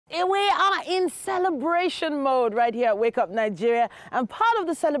We are in celebration mode right here at Wake Up Nigeria, and part of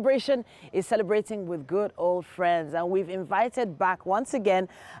the celebration is celebrating with good old friends, and we've invited back once again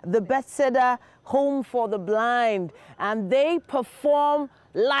the Bethesda Home for the Blind, and they perform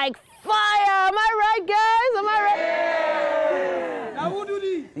like fire. Am I right, guys? Am I right? Yeah. Now who do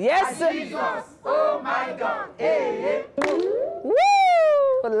this? Yes, sir. Jesus. Oh my God. Hey, hey. Woo!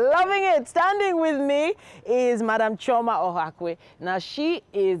 Loving it. Standing with me is Madam Choma Ohakwe. Now, she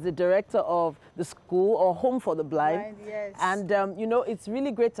is the director of the school or Home for the Blind. Yes. And, you know, it's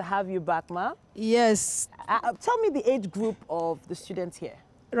really great to have you back, Ma. Yes. Tell me the age group of the students here.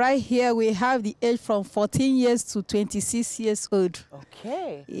 Right here, we have the age from 14 years to 26 years old.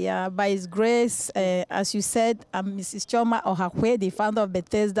 Okay. Yeah, by His grace, as you said, I'm Mrs. Choma Ohakwe, the founder of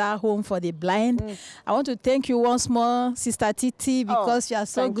Bethesda Home for the Blind. I want to thank you once more, Sister Titi, because you are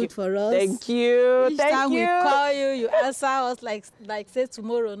so good for us. Thank you. Each time we call you, you answer us like say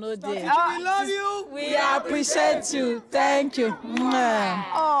tomorrow, no day. We love you. We appreciate you. Thank you.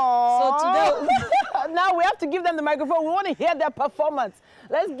 So today, now we have to give them the microphone. We want to hear their performance.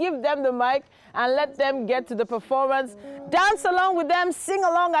 Let's give them the mic and let them get to the performance. Dance along with them, sing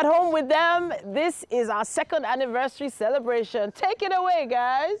along at home with them. This is our 2nd anniversary celebration. Take it away,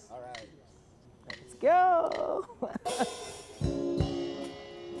 guys. All right. Let's go.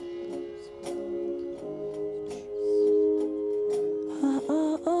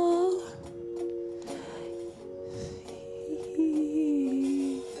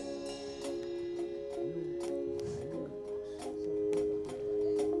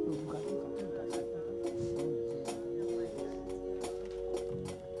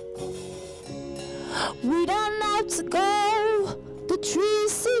 We don't have to go to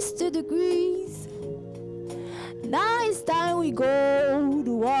 360 degrees. Now it's time we go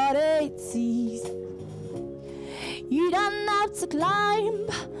to 180s. You don't have to climb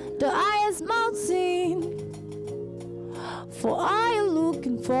the highest mountain, for all you're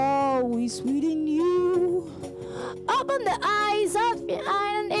looking for is within you. Open the eyes of your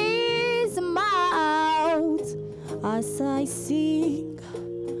eye and ease them out as I sing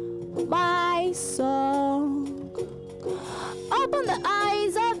my song. Open the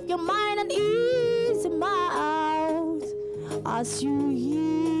eyes of your mind and ease them out as you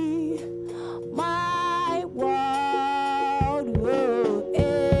hear my word. Whoa, hey.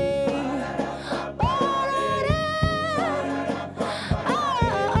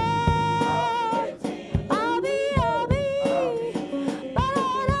 I'll be.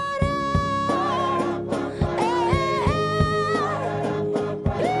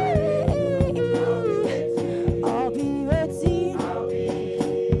 I'll be waiting.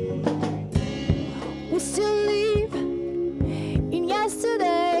 We still live in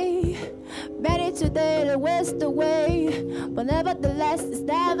yesterday, ready today to waste away, but nevertheless it's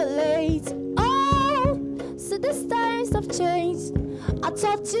never late. Oh, so this times have changed. I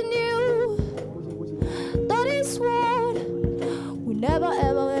thought you knew that this world we never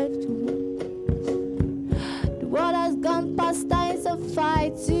ever went to. The world has gone past times of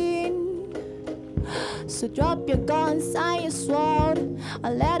fighting. So drop your guns and your sword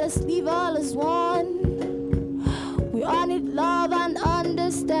and let us live all as one. We all need love and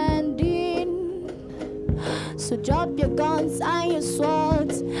understanding. So drop your guns and your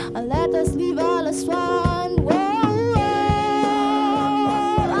swords and let us live all as one. Whoa, whoa,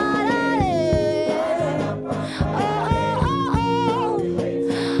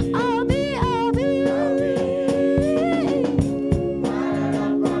 I'll be.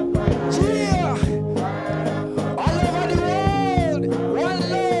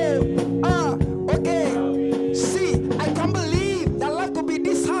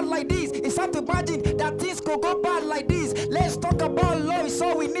 Imagine that things could go bad like this. Let's talk about love, it's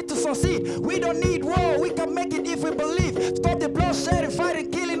all we need to succeed. We don't need war, we can make it if we believe. Stop the bloodshed and fighting,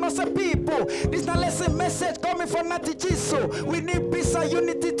 killing innocent people. This not lesson message coming from Nati Jiso. We need peace and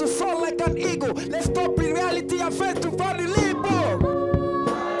unity to soar like an eagle. Let's stop in reality and faith to find the label.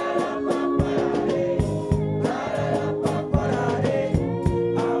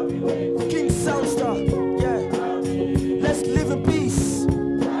 King Soundstar, yeah. Let's live in peace.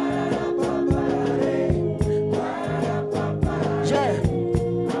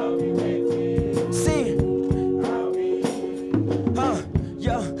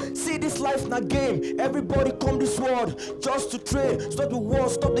 Life's not game. Everybody come this world just to train. Stop the war,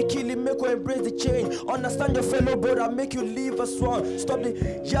 stop the killing, make you embrace the change. Understand your fellow brother, make you live as one. Stop the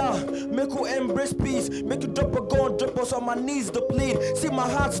make you embrace peace. Make you drop a gun, drop us on my knees to plead. See my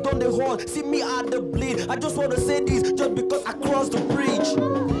heart's done the horn, see me at the bleed. I just wanna say this just because I crossed the bridge.